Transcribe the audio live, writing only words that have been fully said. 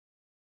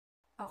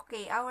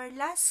Okay, our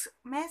last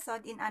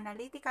method in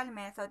analytical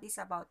method is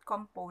about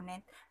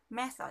component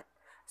method.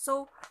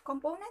 So,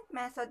 component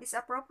method is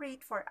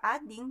appropriate for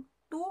adding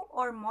two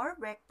or more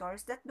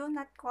vectors that do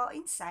not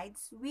coincide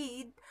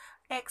with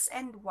x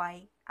and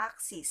y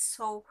axis.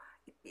 So,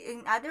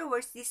 in other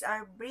words, these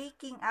are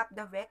breaking up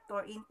the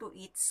vector into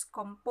its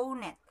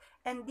component.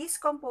 And these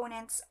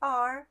components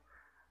are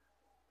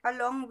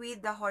along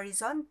with the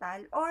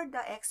horizontal or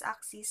the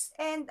x-axis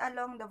and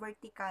along the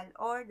vertical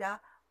or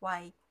the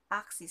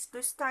y-axis.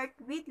 To start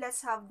with,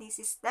 let's have these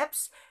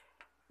steps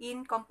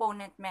in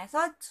component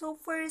method. So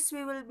first,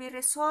 we will be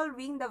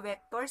resolving the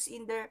vectors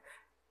in their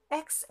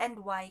x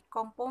and y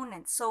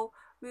components. So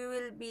we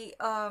will be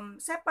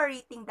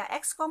separating the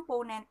x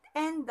component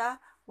and the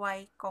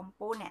y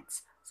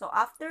components. So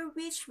after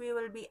which, we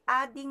will be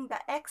adding the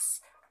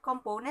x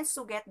components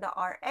to get the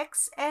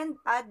rx and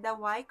add the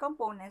y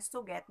components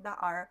to get the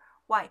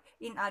ry.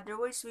 In other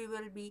words, we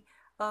will be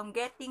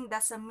getting the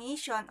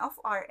summation of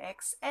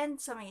rx and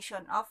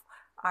summation of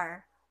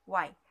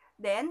ry.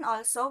 Then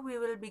also, we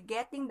will be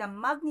getting the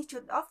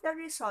magnitude of the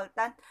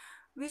resultant,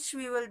 which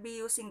we will be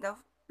using the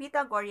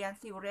Pythagorean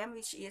theorem,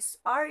 which is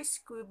r is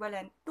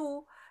equivalent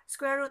to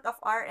square root of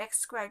rx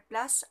squared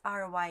plus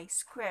ry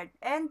squared.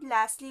 And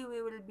lastly,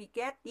 we will be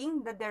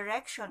getting the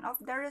direction of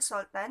the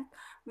resultant,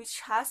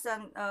 which has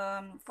the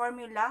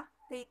formula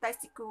theta is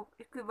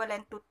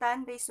equivalent to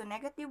tan raised to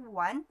negative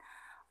 1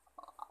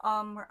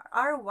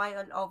 ry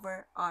all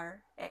over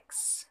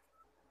rx.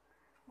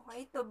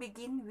 Okay, to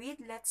begin with,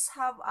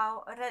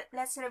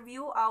 let's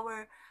review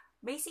our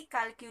basic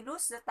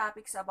calculus, the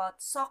topics about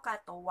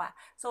SOHCAHTOA.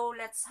 So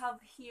let's have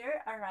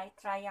here a right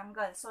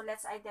triangle. So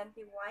let's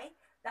identify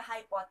the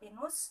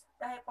hypotenuse.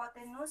 The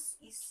hypotenuse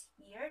is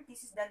here.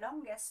 This is the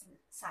longest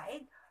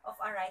side of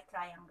a right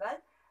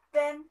triangle.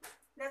 Then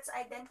let's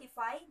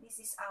identify this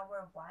is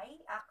our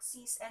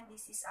y-axis and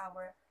this is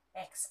our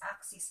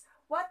x-axis.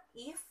 What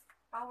if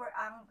our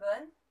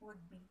angle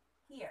would be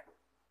here?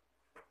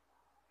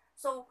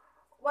 So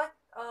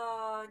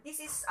this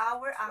is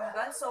our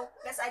angle. So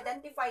let's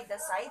identify the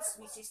sides,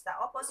 which is the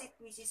opposite,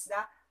 which is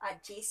the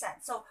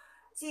adjacent. So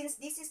since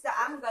this is the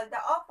angle,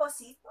 the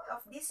opposite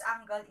of this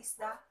angle is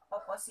the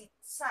opposite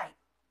side,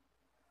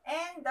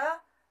 and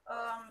the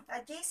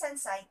adjacent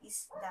side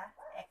is the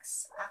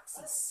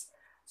x-axis.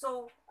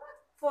 So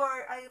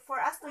for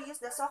us to use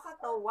the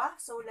SOHCAHTOA,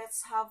 so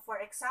let's have, for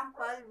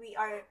example, we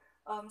are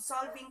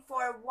solving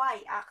for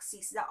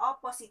y-axis, the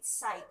opposite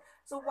side.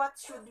 So what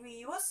should we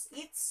use?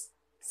 It's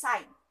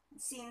sine,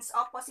 since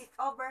opposite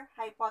over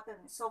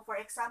hypotenuse. So for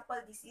example,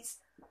 this is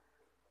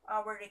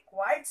our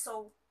required.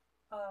 So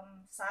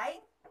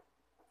sine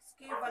is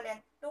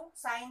equivalent to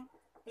sine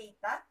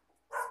theta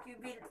is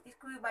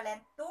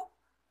equivalent to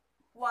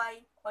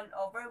y all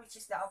over, which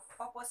is the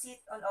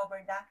opposite all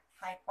over the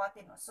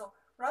hypotenuse. So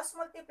cross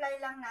multiply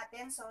lang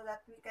natin so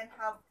that we can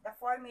have the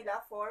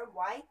formula for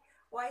y.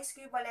 Y is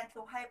equivalent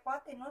to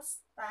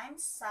hypotenuse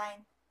times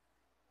sine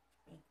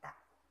theta.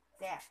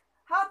 There.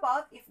 How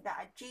about if the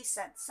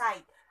adjacent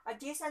side?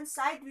 Adjacent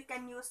side, we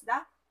can use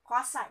the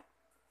cosine.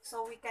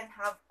 So we can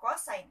have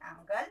cosine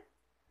angle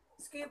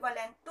is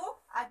equivalent to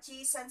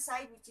adjacent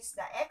side, which is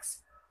the x,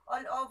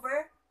 all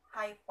over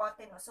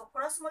hypotenuse. So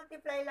cross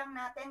multiply lang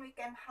natin, we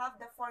can have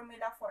the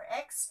formula for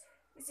x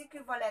is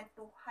equivalent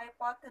to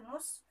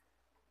hypotenuse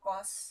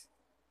cos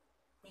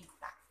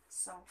theta.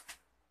 So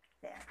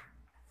there.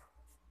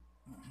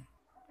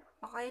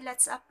 Okay,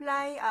 let's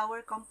apply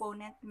our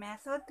component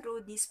method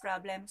through this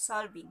problem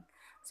solving.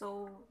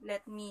 So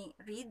let me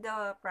read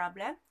the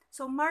problem.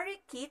 So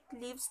Marie Kit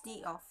leaves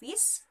the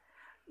office.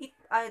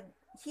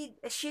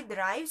 She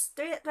drives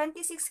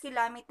 26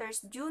 kilometers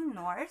due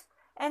north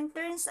and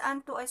turns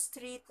onto a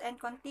street and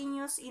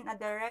continues in a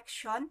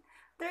direction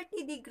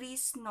 30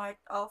 degrees north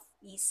of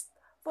east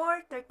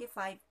for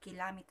 35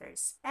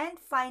 kilometers. And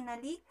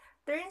finally,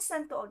 turns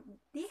onto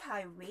the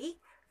highway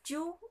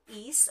due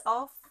east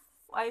of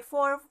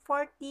for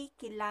 40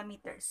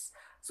 kilometers.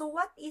 So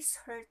what is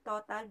her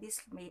total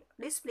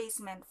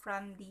displacement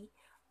from the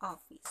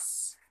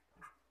office?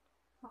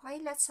 Okay,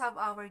 let's have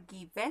our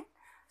given.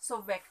 So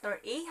vector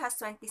A has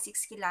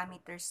 26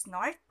 kilometers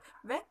north,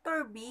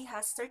 vector B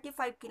has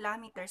 35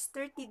 kilometers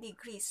 30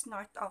 degrees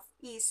north of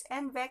east,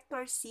 and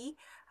vector C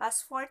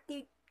has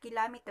 40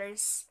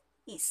 kilometers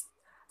east.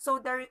 So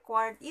the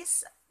required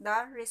is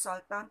the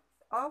resultant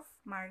of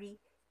Marie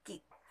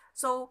Kit.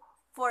 So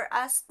for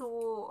us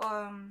to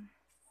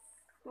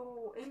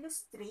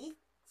illustrate,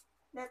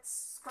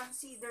 let's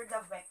consider the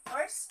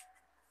vectors.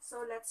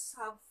 So let's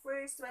have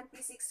first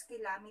 26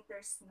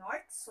 kilometers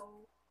north.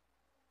 So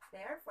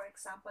there, for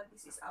example,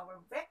 this is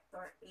our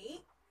vector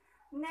A.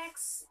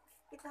 Next,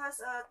 it has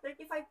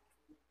 35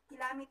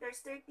 kilometers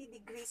 30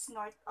 degrees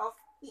north of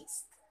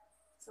east.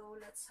 So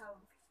let's have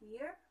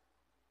here,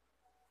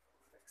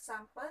 for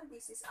example,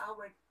 this is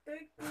our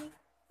 30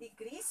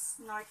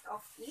 degrees north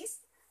of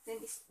east.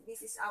 Then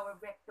this is our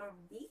vector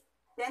B.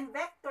 Then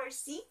vector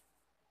C,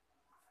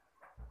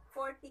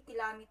 40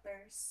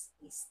 kilometers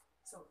east.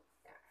 So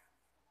there.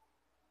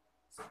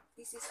 So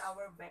this is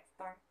our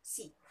vector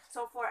C.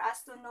 So for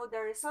us to know the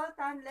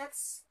resultant,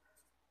 let's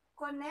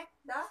connect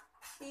the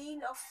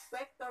tail of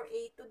vector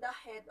A to the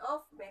head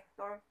of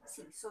vector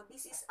C. So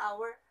this is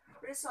our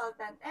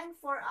resultant. And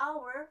for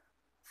our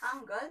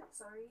angle,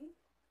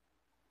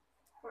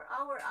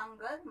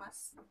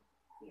 mas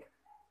here.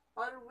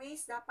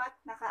 Always dapat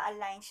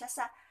naka-align siya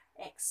sa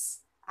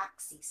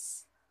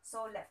x-axis.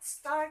 So let's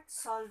start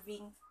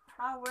solving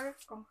our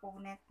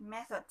component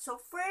method. So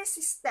first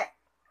step,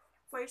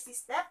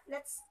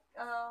 let's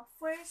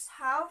first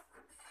have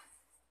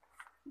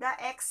the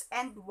x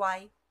and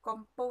y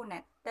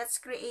component. Let's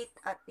create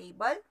a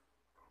table.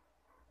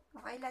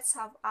 Okay, let's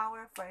have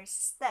our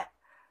first step.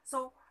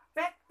 So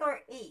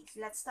vector A,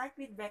 let's start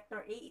with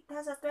vector A. It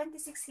has a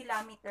 26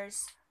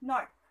 kilometers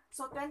north.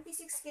 So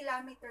 26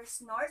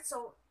 kilometers north,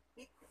 so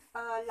it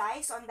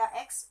lies on the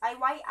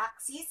y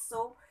axis.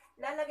 So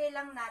lalagay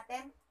lang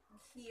natin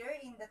here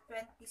in the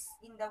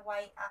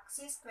y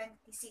axis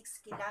 26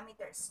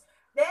 kilometers.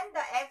 Then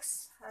the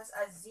x has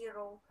a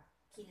 0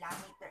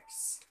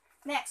 kilometers.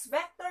 Next,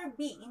 vector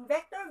B. In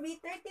vector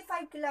B,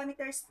 35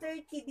 kilometers,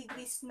 30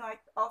 degrees north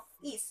of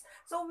east.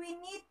 So we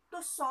need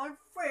to solve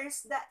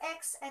first the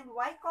x and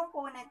y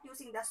component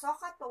using the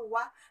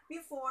SOHCAHTOA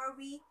before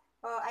we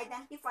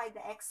identify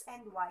the x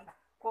and y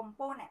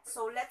component.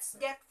 So let's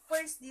get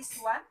first this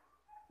one.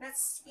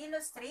 Let's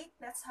illustrate.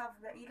 Let's have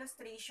the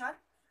illustration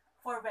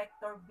for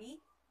vector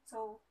B.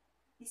 So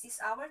this is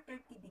our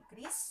 30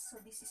 degrees. So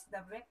this is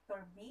the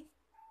vector B.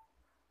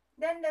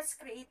 Then let's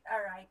create a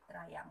right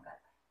triangle.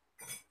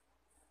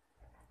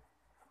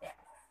 There.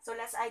 So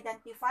let's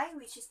identify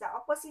which is the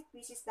opposite,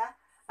 which is the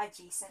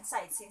adjacent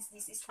side. Since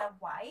this is the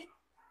y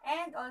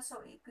and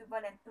also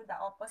equivalent to the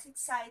opposite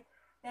side,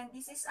 then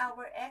this is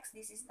our x,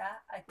 this is the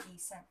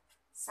adjacent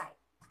side.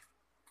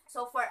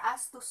 So for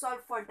us to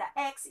solve for the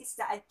x is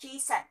the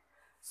adjacent.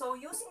 So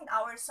using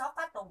our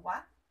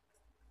SOHCAHTOA,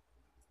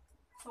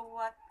 so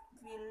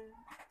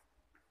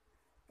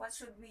what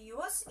should we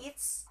use?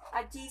 It's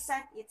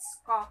adjacent, it's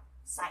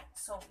cosine.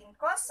 So in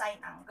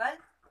cosine angle,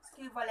 it's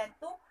equivalent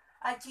to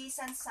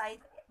adjacent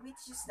side,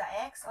 which is the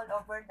x all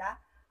over the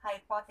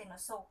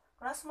hypotenuse. So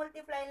cross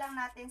multiply lang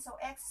natin. So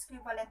x is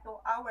equivalent to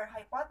our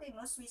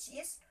hypotenuse, which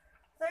is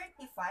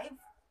 35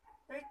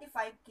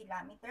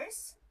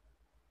 kilometers.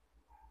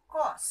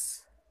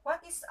 Cos,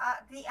 what is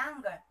the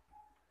angle?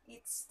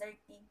 It's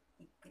 30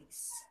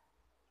 degrees.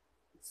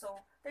 So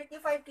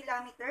 35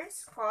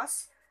 kilometers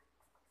cos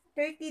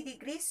 30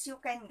 degrees, you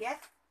can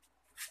get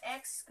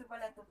x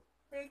equivalent to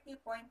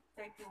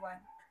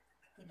 30.31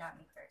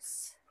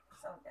 kilometers.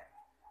 So there.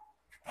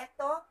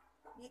 Ito,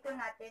 dito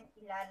natin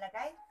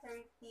ilalagay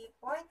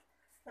 30.31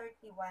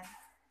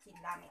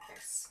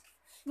 kilometers.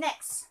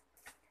 Next,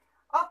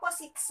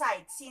 opposite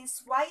side.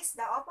 Since y is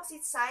the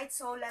opposite side,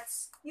 so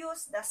let's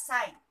use the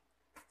sine.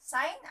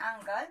 Sine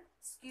angle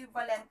is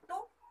equivalent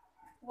to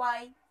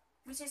y,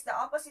 which is the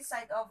opposite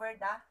side over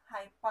the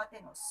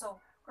hypotenuse. So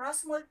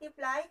cross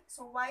multiply.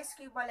 So y is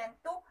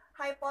equivalent to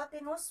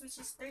hypotenuse, which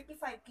is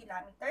 35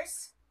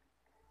 kilometers.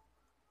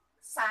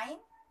 Sine,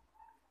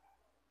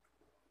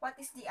 what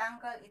is the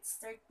angle? It's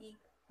 30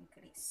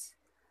 degrees.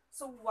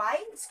 So y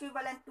is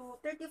equivalent to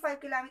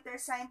 35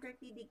 kilometers sine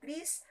 30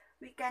 degrees.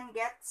 We can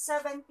get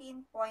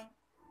 17.5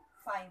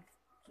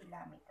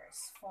 kilometers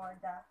for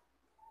the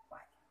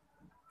y.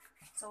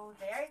 So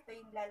there, ito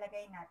yung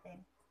lalagay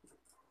natin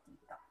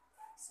dito.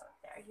 So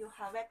there you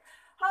have it.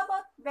 How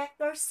about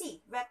vector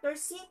C? Vector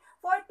C,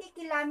 40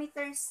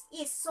 kilometers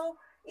east. So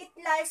it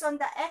lies on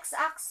the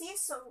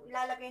x-axis. So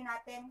ilalagay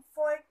natin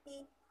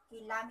 40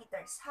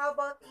 kilometers. How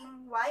about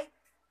in y?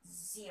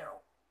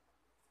 0.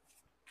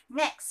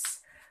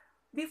 Next,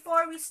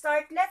 before we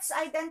start, let's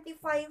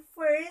identify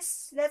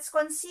first, let's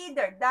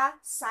consider the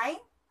sign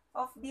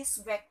of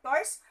these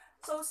vectors.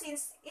 So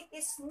since it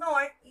is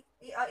north,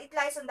 it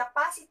lies on the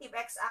positive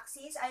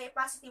x-axis, ay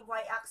positive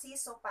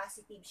y-axis, so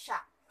positive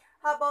siya.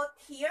 How about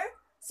here?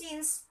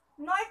 Since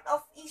north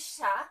of east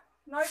siya,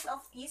 north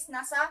of east,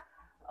 nasa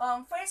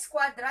first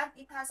quadrant,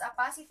 it has a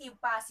positive,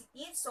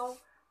 so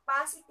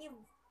positive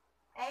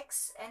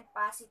x and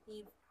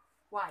positive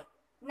y.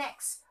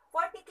 Next,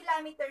 40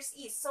 kilometers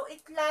east, so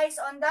it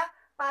lies on the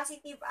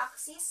positive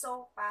axis,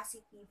 so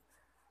positive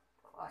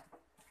 1.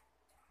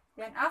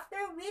 Then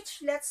after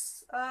which,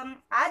 let's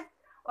add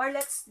or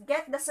let's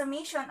get the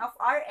summation of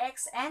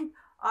Rx and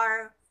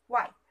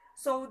Ry.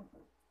 So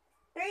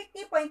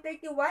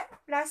 30.31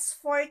 plus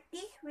 40,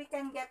 we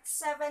can get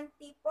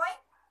 70.31.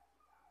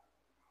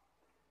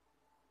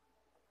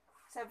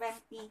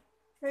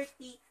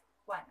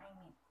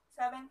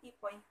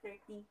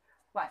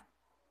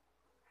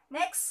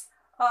 Next,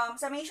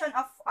 summation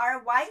of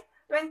Ry,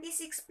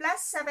 26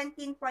 plus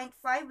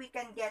 17.5, we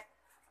can get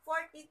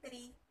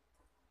 43.5.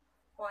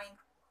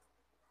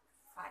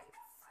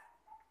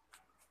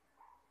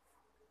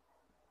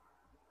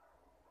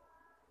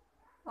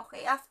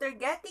 Okay, after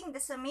getting the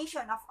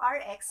summation of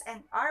Rx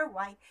and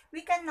Ry,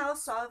 we can now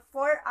solve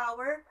for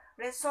our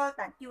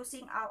resultant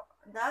using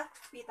the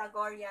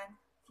Pythagorean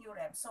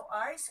theorem. So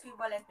R is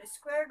equivalent to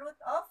square root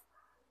of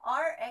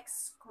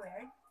rx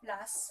squared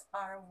plus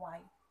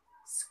ry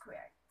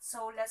squared.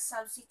 So let's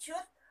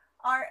substitute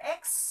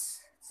rx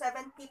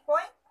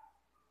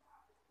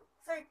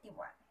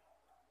 70.31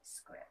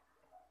 squared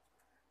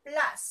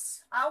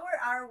plus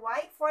our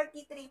ry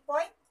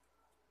 43.5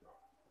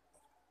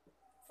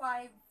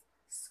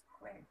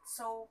 squared.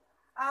 So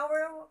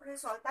our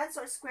resultants,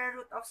 or square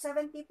root of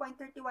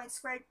 70.31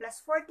 squared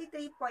plus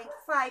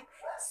 43.5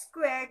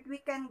 squared, we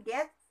can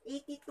get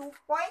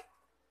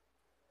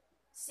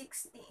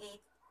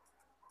 82.68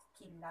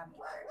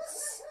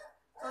 kilometers.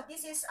 So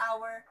this is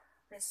our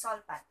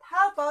resultant.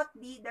 How about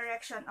the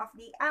direction of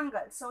the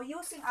angle? So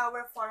using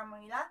our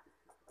formula,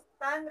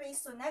 tan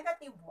raised to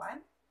negative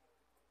 1,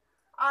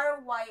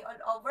 ry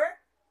all over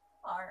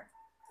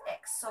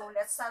rx. So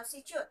let's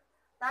substitute.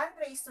 Tan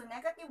raised to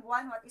negative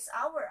 1, what is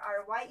our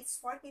ry? It's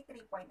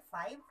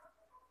 43.5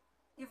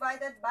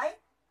 divided by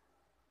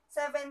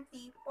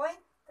 70.31.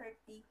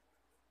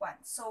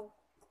 So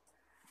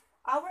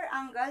our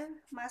angle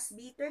must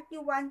be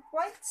 31.74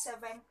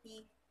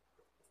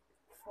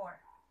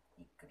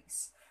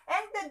 degrees.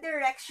 And the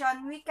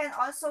direction, we can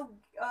also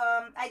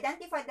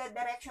identify the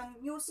direction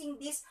using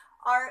this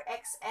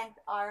rx and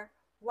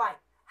ry.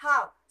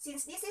 How?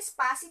 Since this is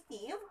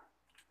positive,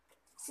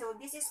 so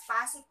this is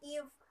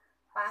positive,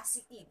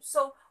 positive.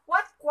 So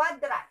what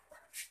quadrant?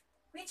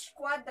 Which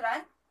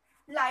quadrant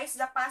lies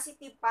the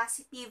positive,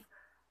 positive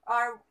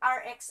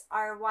rx,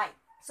 ry?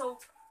 So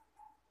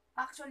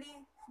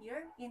actually,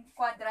 here in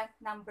quadrant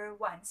number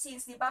 1.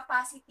 Since, di ba,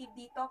 positive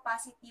dito,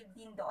 positive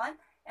din doon.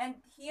 And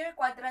here,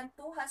 quadrant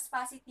 2 has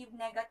positive,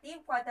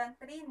 negative. Quadrant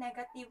 3,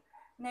 negative,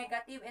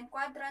 negative. And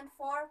quadrant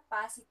 4,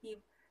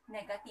 positive,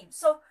 negative.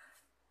 So,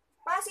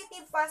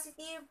 positive,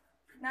 positive,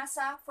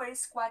 nasa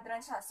first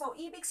quadrant siya. So,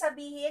 ibig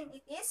sabihin,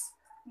 it is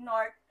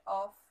north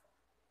of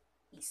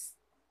east.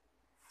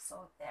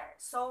 So, there.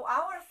 So,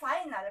 our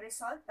final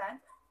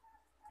resultant,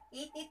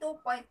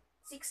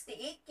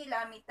 82.68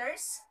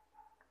 kilometers,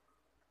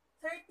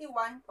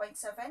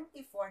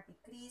 31.74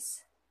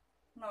 degrees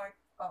north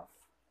of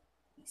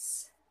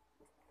east.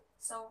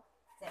 So,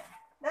 there.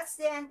 That's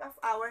the end of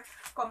our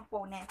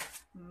component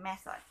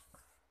method.